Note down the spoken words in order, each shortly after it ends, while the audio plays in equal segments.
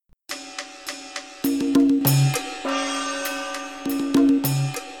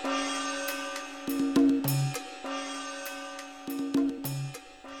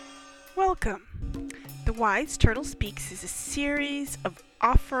Welcome. The Wise Turtle Speaks is a series of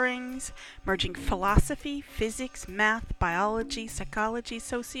offerings merging philosophy, physics, math, biology, psychology,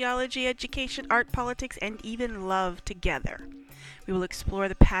 sociology, education, art, politics, and even love together. We will explore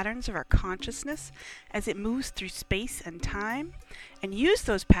the patterns of our consciousness as it moves through space and time, and use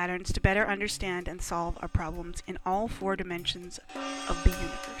those patterns to better understand and solve our problems in all four dimensions of the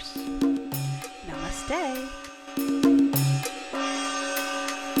universe. Namaste.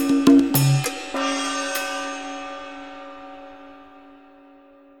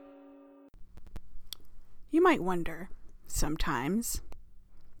 You might wonder, sometimes,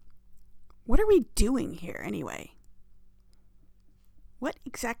 what are we doing here anyway? What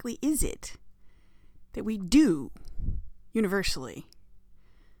exactly is it that we do universally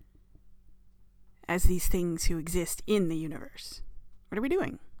as these things who exist in the universe? What are we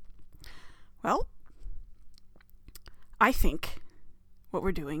doing? Well, I think what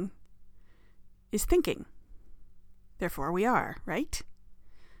we're doing is thinking. Therefore we are, right?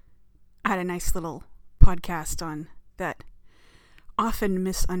 I had a nice little podcast on that often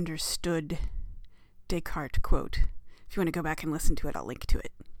misunderstood Descartes quote. If you want to go back and listen to it, I'll link to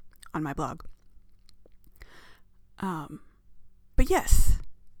it on my blog. But yes,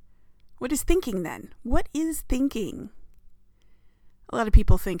 what is thinking then? What is thinking? A lot of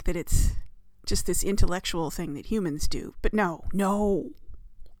people think that it's just this intellectual thing that humans do, but no,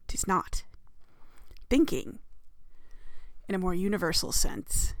 it is not. Thinking, in a more universal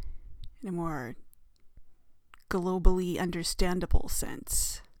sense, in a more globally understandable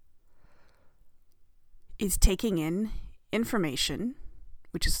sense, is taking in information,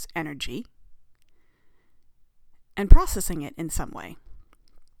 which is energy, and processing it in some way.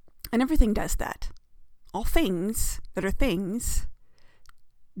 And everything does that. All things that are things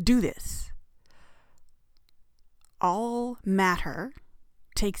do this. All matter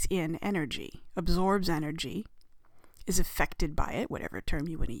takes in energy, absorbs energy, is affected by it, whatever term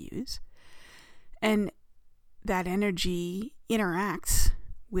you want to use, and that energy interacts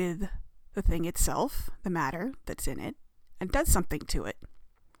with the thing itself, the matter that's in it, and does something to it.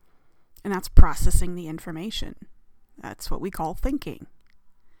 And that's processing the information. That's what we call thinking.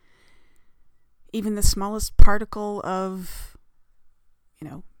 Even the smallest particle of,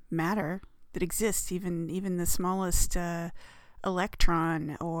 matter that exists, even the smallest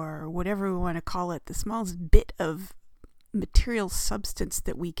electron or whatever we want to call it, the smallest bit of material substance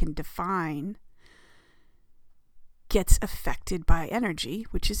that we can define, gets affected by energy,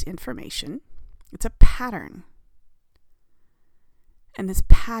 which is information. It's a pattern. And this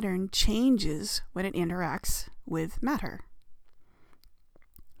pattern changes when it interacts with matter.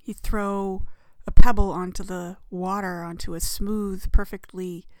 You throw a pebble onto the water, onto a smooth,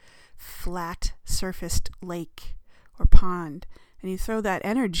 perfectly flat surfaced lake or pond, and you throw that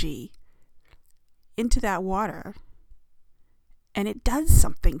energy into that water, and it does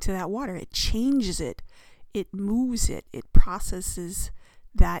something to that water. It changes it. It moves it. It processes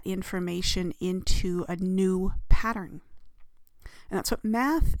that information into a new pattern. And that's what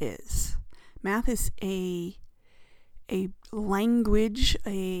math is. Math is a language,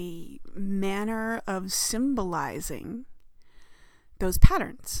 a manner of symbolizing those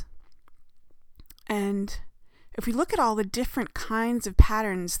patterns. And if we look at all the different kinds of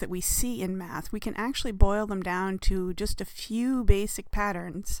patterns that we see in math, we can actually boil them down to just a few basic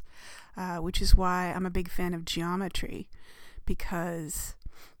patterns, which is why I'm a big fan of geometry,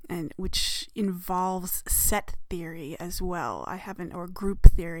 which involves set theory as well. Or group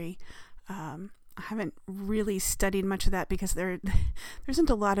theory. I haven't really studied much of that because there isn't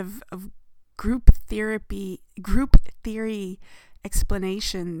a lot of group theory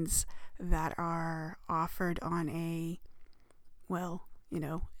explanations that are offered on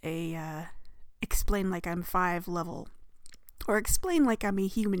explain like I'm 5 level, or explain like I'm a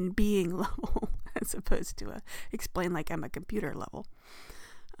human being level, as opposed to explain like I'm a computer level.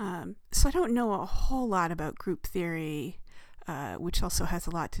 So I don't know a whole lot about group theory, which also has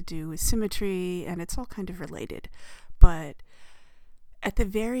a lot to do with symmetry, and it's all kind of related. But at the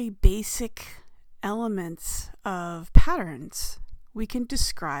very basic elements of patterns, we can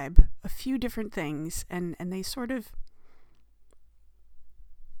describe a few different things, and they sort of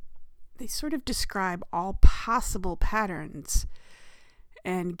describe all possible patterns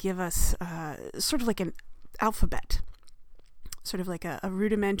and give us sort of like an alphabet, sort of like a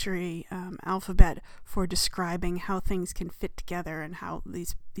rudimentary alphabet for describing how things can fit together and how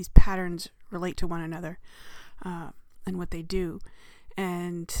these patterns relate to one another, and what they do.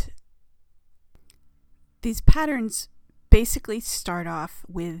 And these patterns basically start off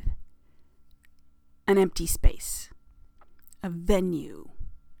with an empty space, a venue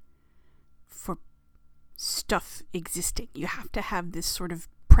for stuff existing. You have to have this sort of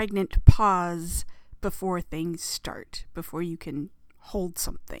pregnant pause before things start, before you can hold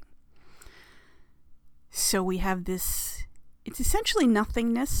something. So we have this, it's essentially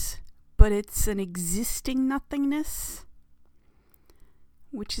nothingness, but it's an existing nothingness,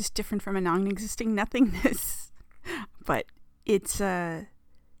 which is different from a non-existing nothingness. But it's like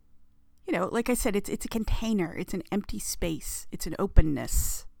I said, it's a container. It's an empty space. It's an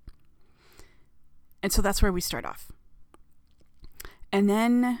openness. And so that's where we start off. And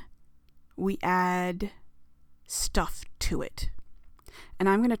then we add stuff to it. And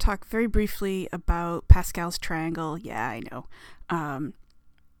I'm going to talk very briefly about Pascal's triangle. Yeah, I know.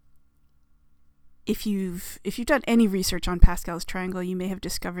 If you've done any research on Pascal's triangle, you may have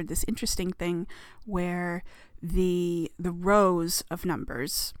discovered this interesting thing where the rows of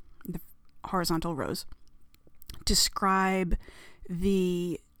numbers, the horizontal rows, describe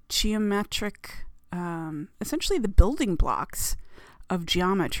the geometric, essentially the building blocks of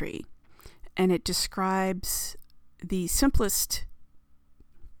geometry. And it describes the simplest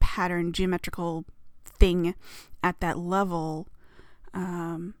pattern, geometrical thing at that level.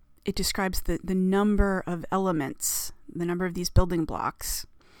 It describes the number of elements, the number of these building blocks,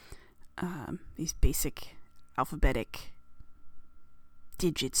 these basic alphabetic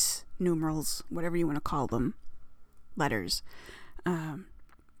digits, numerals, whatever you want to call them, letters.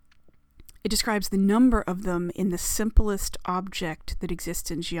 It describes the number of them in the simplest object that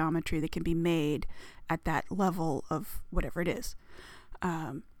exists in geometry that can be made at that level of whatever it is,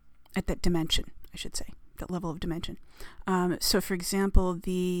 at that dimension, I should say, that level of dimension. So, for example,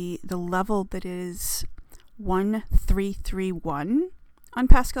 the level that is 1331 on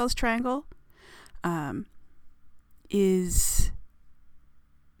Pascal's triangle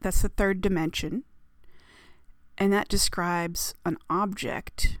that's the third dimension, and that describes an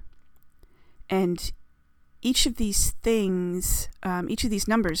object. And each of these things, each of these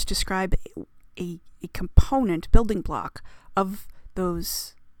numbers describe a component, building block of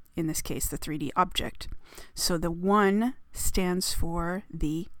those, in this case, the 3D object. So the 1 stands for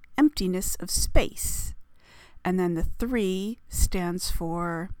the emptiness of space. And then the 3 stands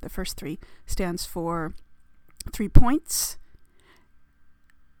for, the first 3 stands for 3 points.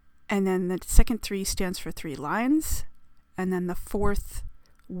 And then the second 3 stands for 3 lines. And then the fourth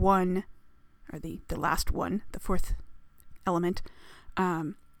one, or the last one, the fourth element,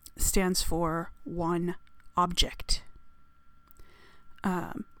 stands for 1 object.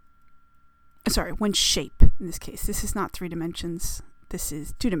 Sorry, 1 shape in this case. This is not 3 dimensions. This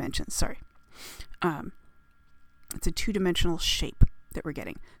is 2 dimensions, sorry. It's a 2-dimensional shape that we're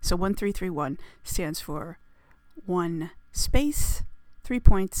getting. So 1331 stands for 1 space, 3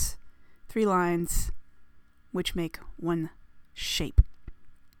 points, 3 lines, which make 1 shape.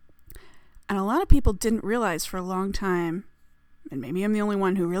 And a lot of people didn't realize for a long time, and maybe I'm the only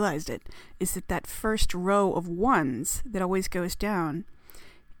one who realized it, is that first row of 1s that always goes down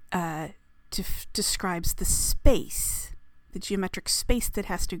describes the space, the geometric space that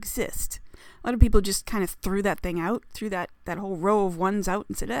has to exist. A lot of people just kind of threw that thing out, threw that whole row of 1s out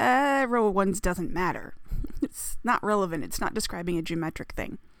and said, row of 1s doesn't matter. It's not relevant. It's not describing a geometric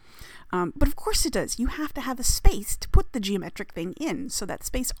thing. But of course it does. You have to have a space to put the geometric thing in, so that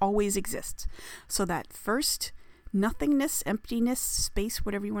space always exists. So that first nothingness, emptiness, space,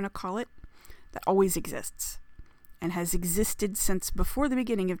 whatever you want to call it, that always exists and has existed since before the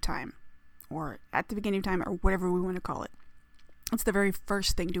beginning of time, or at the beginning of time, or whatever we want to call it. It's the very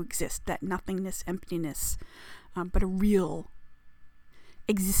first thing to exist, that nothingness, emptiness, but a real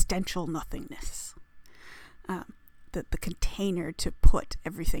existential nothingness. The container to put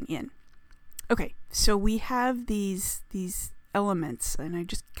everything in. Okay, so we have these elements, and I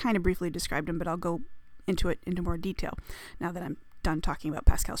just kind of briefly described them, but I'll go into more detail now that I'm done talking about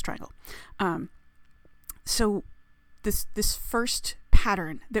Pascal's triangle. So this first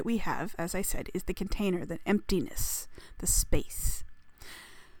pattern that we have, as I said, is the container, the emptiness, the space.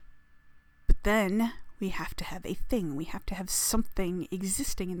 But then we have to have a thing. We have to have something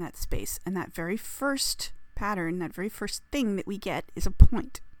existing in that space, and that very first pattern, that very first thing that we get is a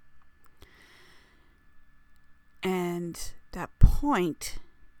point. And that point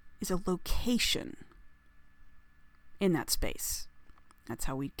is a location in that space. That's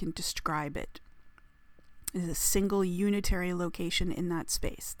how we can describe it. It is a single unitary location in that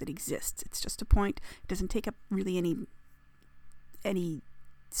space that exists. It's just a point. It doesn't take up really any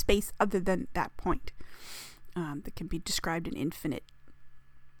space other than that point. That can be described in infinite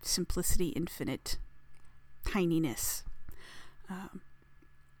simplicity, infinite tininess.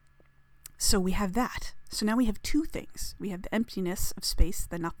 So we have that. So now we have two things. We have the emptiness of space,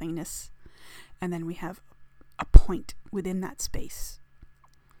 the nothingness, and then we have a point within that space.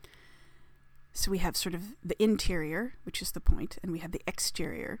 So we have sort of the interior, which is the point, and we have the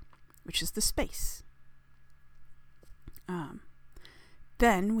exterior, which is the space.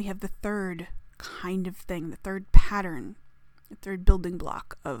 Then we have the third kind of thing, the third pattern, the third building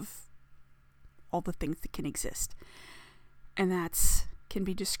block of all the things that can exist. And that's can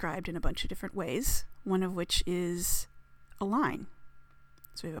be described in a bunch of different ways, one of which is a line.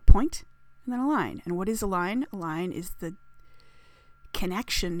 So we have a point and then a line. And what is a line? A line is the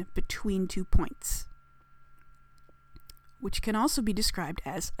connection between 2 points, which can also be described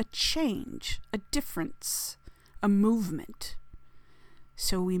as a change, a difference, a movement.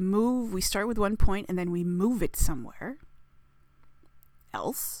 So we start with 1 point and then we move it somewhere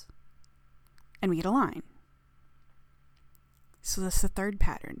else and we get a line. So that's the third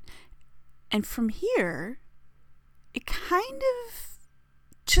pattern. And from here, it kind of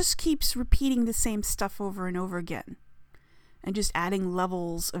just keeps repeating the same stuff over and over again and just adding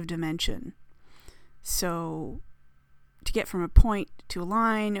levels of dimension. So to get from a point to a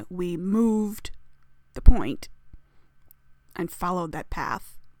line, we moved the point and followed that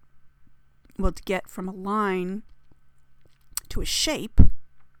path. Well, to get from a line to a shape,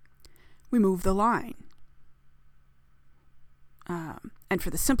 we move the line. And for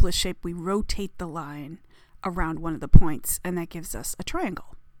the simplest shape, we rotate the line around one of the points, and that gives us a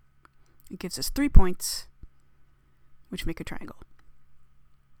triangle. It gives us 3 points, which make a triangle.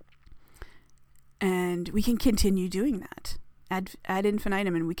 And we can continue doing that ad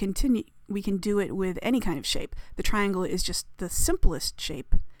infinitum, and we can do it with any kind of shape. The triangle is just the simplest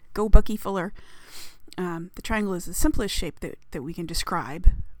shape. Go Bucky Fuller. The triangle is the simplest shape that we can describe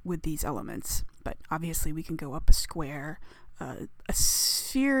with these elements, but obviously we can go up a square. A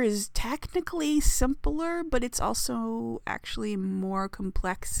sphere is technically simpler, but it's also actually more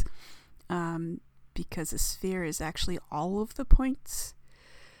complex because a sphere is actually all of the points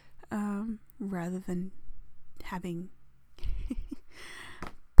rather than having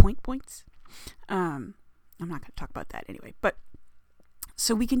points. I'm not going to talk about that anyway. But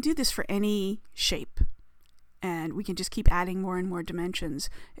so we can do this for any shape, and we can just keep adding more and more dimensions.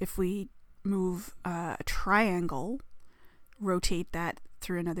 If we move a triangle, rotate that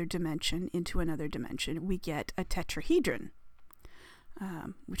through another dimension into another dimension, we get a tetrahedron,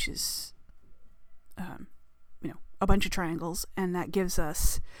 which is a bunch of triangles, and that gives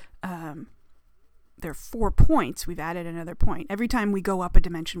us there are 4 points. We've added another point. Every time we go up a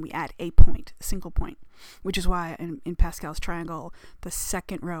dimension, we add a point, a single point, which is why in Pascal's triangle, the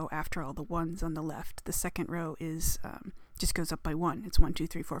second row after all the ones on the left, the second row is just goes up by 1. It's 1, 2,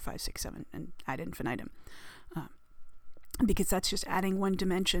 3, 4, 5, 6, 7, and ad infinitum. Because that's just adding one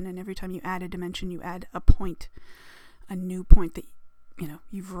dimension, and every time you add a dimension, you add a point, a new point that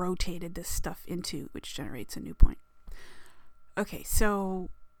you've rotated this stuff into, which generates a new point. Okay, so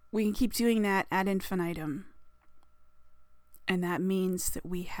we can keep doing that ad infinitum, and that means that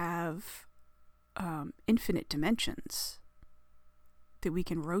we have infinite dimensions that we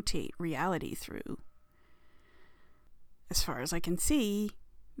can rotate reality through. As far as I can see,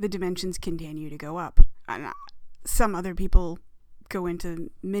 the dimensions continue to go up. Some other people go into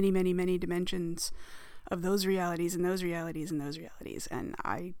many, many, many dimensions of those realities and those realities and those realities, and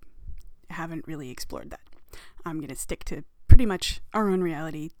I haven't really explored that. I'm going to stick to pretty much our own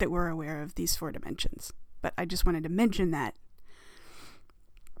reality that we're aware of, these 4 dimensions. But I just wanted to mention that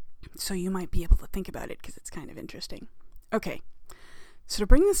so you might be able to think about it, because it's kind of interesting. Okay, so to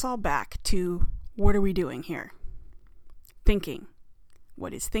bring this all back to what are we doing here? Thinking.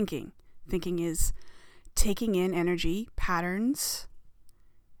 What is thinking? Thinking is taking in energy patterns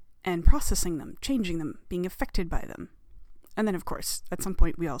and processing them, changing them, being affected by them. And then, of course, at some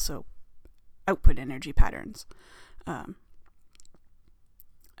point we also output energy patterns. And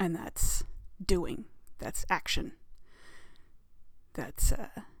that's doing. That's action. That's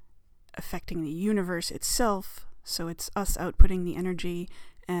affecting the universe itself. So it's us outputting the energy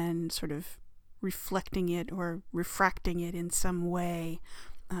and sort of reflecting it or refracting it in some way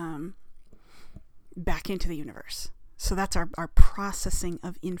back into the universe. So that's our processing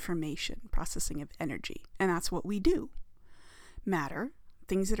of information, processing of energy. And that's what we do. Matter,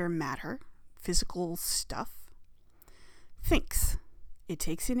 things that are matter, physical stuff, thinks. It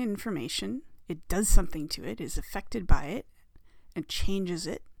takes in information, it does something to it, is affected by it, and changes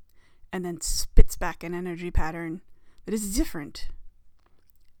it, and then spits back an energy pattern that is different.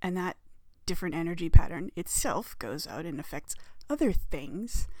 And that different energy pattern itself goes out and affects other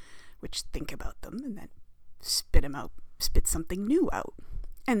things, which think about them and then spit something new out.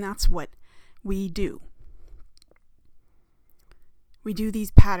 And that's what we do. We do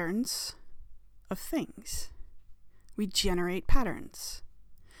these patterns of things. We generate patterns.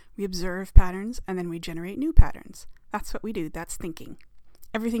 We observe patterns, and then we generate new patterns. That's what we do. That's thinking.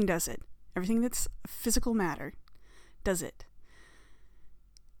 Everything does it. Everything that's physical matter does it.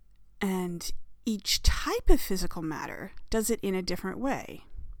 And each type of physical matter does it in a different way.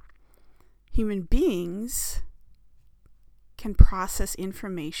 Human beings can process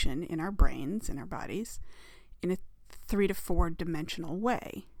information in our brains, in our bodies, in a 3 to 4 dimensional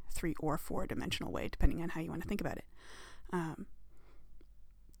way. 3 or 4 dimensional way, depending on how you want to think about it.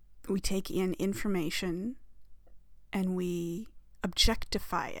 We take in information and we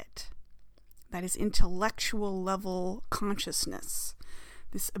objectify it. That is intellectual level consciousness.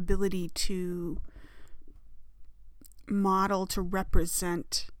 This ability to model, to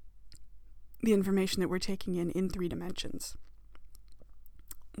represent the information that we're taking in 3 dimensions.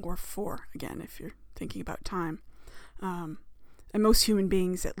 Or 4, again, if you're thinking about time. And most human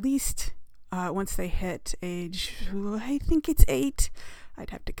beings, at least once they hit age, I think it's 8. I'd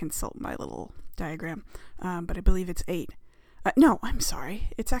have to consult my little diagram, but I believe it's 8. No, I'm sorry.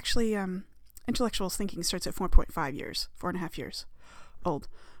 It's actually, intellectual thinking starts at 4.5 years, 4.5 years old,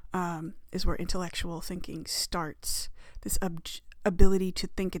 is where intellectual thinking starts. This ability to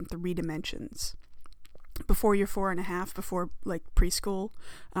think in 3 dimensions. Before you're 4.5, before like preschool,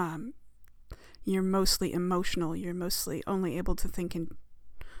 you're mostly emotional. You're mostly only able to think in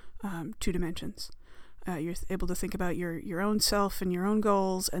 2 dimensions. You're able to think about your own self and your own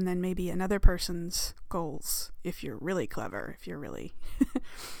goals, and then maybe another person's goals, if you're really clever, if you're really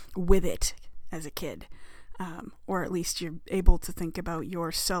with it as a kid. Or at least you're able to think about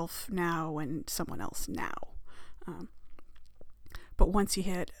yourself now and someone else now. But once you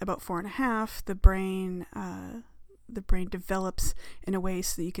hit about 4.5, the brain develops in a way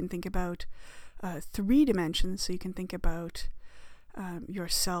so that you can think about 3 dimensions. So you can think about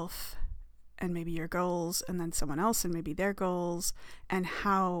yourself and maybe your goals, and then someone else and maybe their goals, and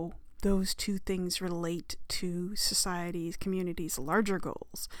how those 2 things relate to society's, communities' larger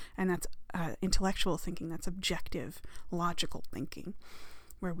goals. And that's intellectual thinking. That's objective, logical thinking,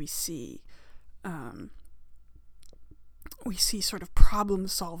 where we see sort of problem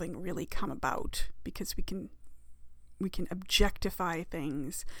solving really come about because we can objectify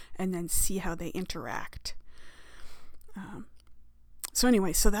things and then see how they interact. So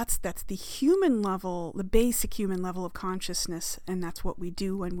anyway, so that's the human level, the basic human level of consciousness, and that's what we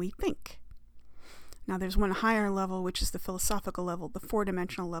do when we think. Now there's one higher level, which is the philosophical level, the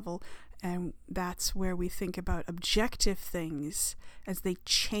 4-dimensional level, and that's where we think about objective things as they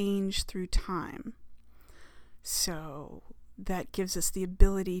change through time. So that gives us the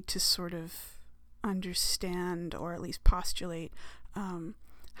ability to sort of understand, or at least postulate,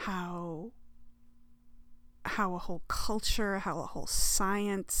 how a whole culture, how a whole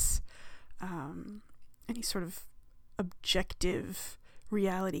science, any sort of objective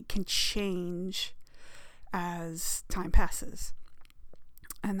reality can change as time passes.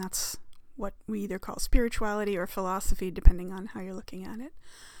 And that's what we either call spirituality or philosophy, depending on how you're looking at it.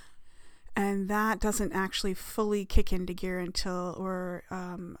 And that doesn't actually fully kick into gear until we're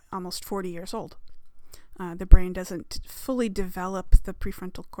almost 40 years old. The brain doesn't fully develop the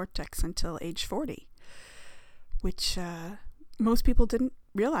prefrontal cortex until age 40, which most people didn't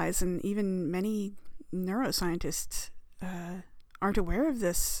realize, and even many neuroscientists aren't aware of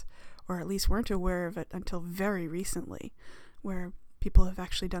this, or at least weren't aware of it until very recently, where people have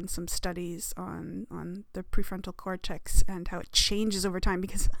actually done some studies on the prefrontal cortex and how it changes over time,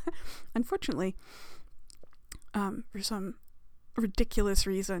 because unfortunately, for some ridiculous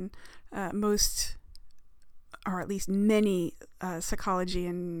reason, most, or at least many psychology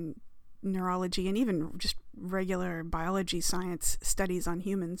and neurology and even just regular biology science studies on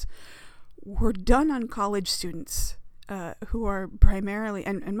humans were done on college students who are primarily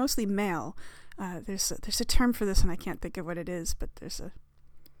and mostly male. There's a term for this and I can't think of what it is, but it's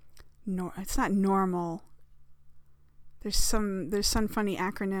not normal. There's some funny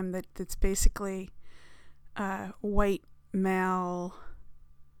acronym that's basically white male,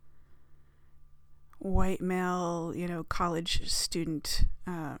 college student,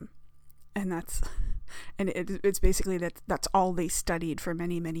 and it's basically that's all they studied for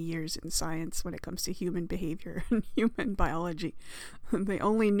many, many years in science when it comes to human behavior and human biology. They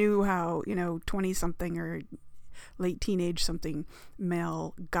only knew how 20-something or late teenage something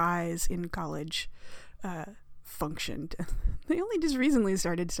male guys in college functioned. They only just recently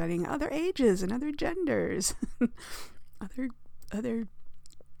started studying other ages and other genders, other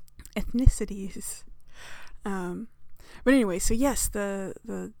ethnicities. But anyway, so yes, the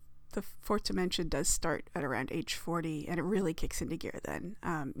fourth dimension does start at around age 40, and it really kicks into gear then.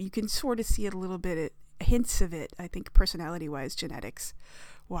 You can sort of see it a little bit, hints of it, I think, personality-wise,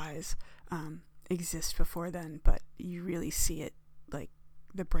 genetics-wise, exist before then, but you really see it, like,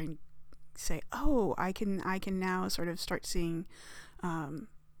 the brain say, oh, I can now sort of start seeing, I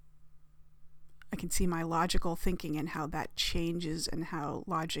can see my logical thinking and how that changes, and how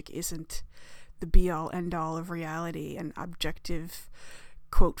logic isn't the be-all, end-all of reality, and objective,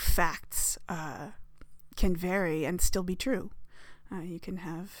 quote, facts can vary and still be true. You can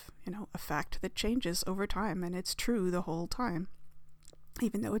have, a fact that changes over time, and it's true the whole time,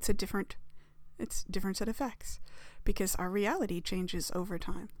 even though it's a different set of facts, because our reality changes over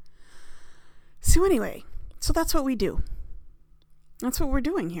time. So anyway, so that's what we do. That's what we're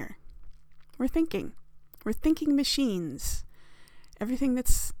doing here. We're thinking. We're thinking machines. Everything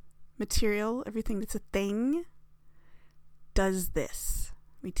that's material, everything that's a thing, does this.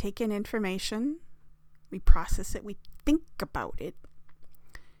 We take in information, we process it, we think about it.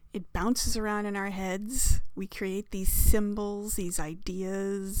 It bounces around in our heads. We create these symbols, these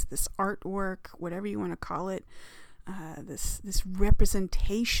ideas, this artwork, whatever you want to call it, this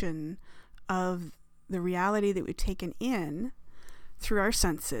representation of the reality that we've taken in through our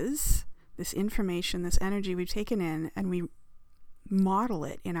senses, this information, this energy we've taken in, and we model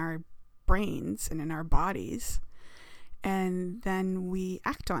it in our brains and in our bodies, and then we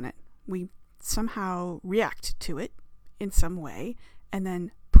act on it. We somehow react to it in some way, and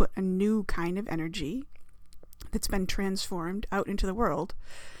then put a new kind of energy that's been transformed out into the world,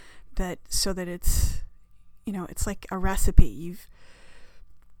 so that it's, it's like a recipe.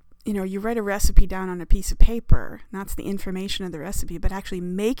 You write a recipe down on a piece of paper, and that's the information of the recipe, but actually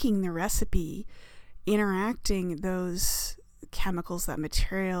making the recipe, interacting those chemicals, that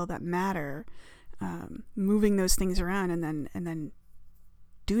material, that matter, moving those things around, and then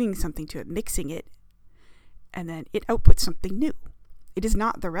doing something to it, mixing it, and then it outputs something new. It is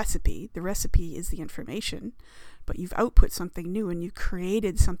not the recipe. The recipe is the information, but you've output something new, and you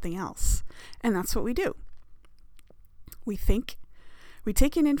created something else. And that's what we do. We think, we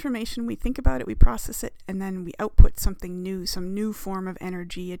take in information, we think about it, we process it, and then we output something new, some new form of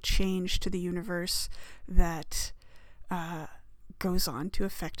energy, a change to the universe that goes on to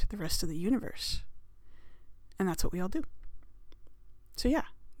affect the rest of the universe. And that's what we all do. So yeah,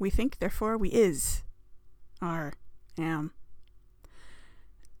 we think, therefore we is, are, am.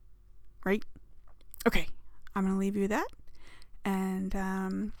 Right? Okay, I'm going to leave you with that.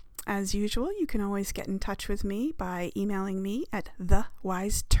 And as usual, you can always get in touch with me by emailing me at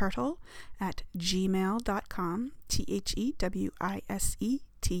thewiseturtle@gmail.com,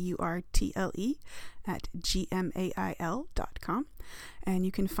 thewiseturtle@gmail.com. And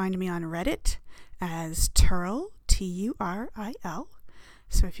you can find me on Reddit as Turl, Turil.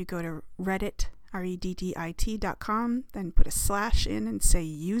 So if you go to Reddit, reddit.com, then put a slash in and say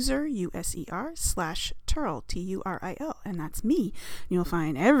user, USER, /Turl, TURIL, and that's me. And you'll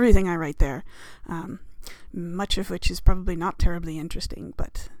find everything I write there, much of which is probably not terribly interesting,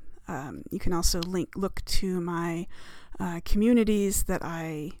 but you can also look to my communities that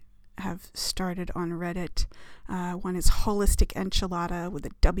I have started on Reddit. One is Holistic Enchilada with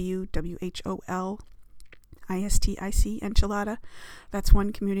a W, WHOL. ISTIC Enchilada. That's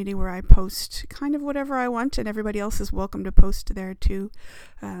one community where I post kind of whatever I want, and everybody else is welcome to post there too.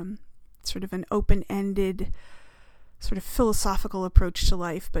 Sort of an open-ended, sort of philosophical approach to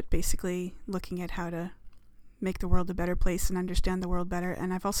life, but basically looking at how to make the world a better place and understand the world better.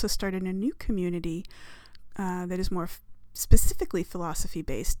 And I've also started a new community that is more specifically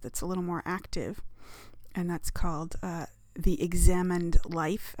philosophy-based, that's a little more active, and that's called The Examined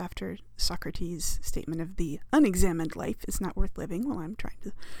Life, after Socrates' statement of the unexamined life is not worth living. Well, I'm trying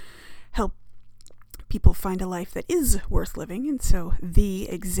to help people find a life that is worth living, and so The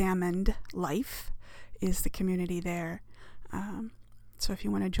Examined Life is the community there. So if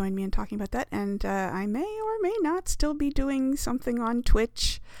you want to join me in talking about that, and I may or may not still be doing something on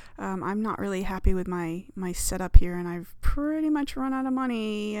Twitch. I'm not really happy with my setup here, and I've pretty much run out of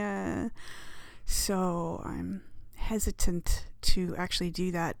money, so I'm hesitant to actually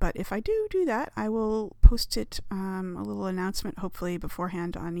do that. But if I do that, I will post it, a little announcement hopefully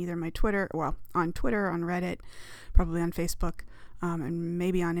beforehand on either my Twitter, on Twitter, on Reddit, probably on Facebook, and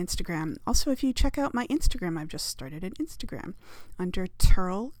maybe on Instagram. Also, if you check out my Instagram, I've just started an Instagram under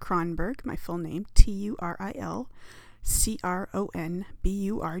Turl Kronberg, my full name, TURIL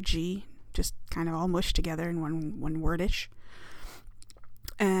CRONBURG, just kind of all mushed together in one wordish.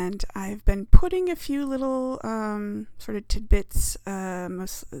 And I've been putting a few little sort of tidbits,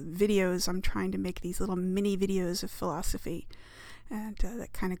 videos. I'm trying to make these little mini videos of philosophy, and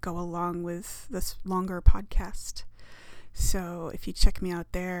that kind of go along with this longer podcast. So if you check me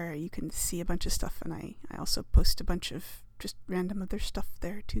out there, you can see a bunch of stuff, and I also post a bunch of just random other stuff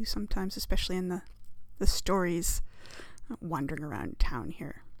there too sometimes, especially in the stories wandering around town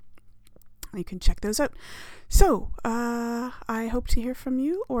here. You can check those out. So, I hope to hear from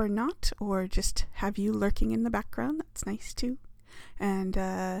you, or not, or just have you lurking in the background. That's nice too.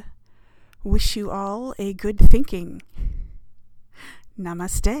 And wish you all a good thinking.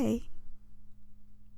 Namaste.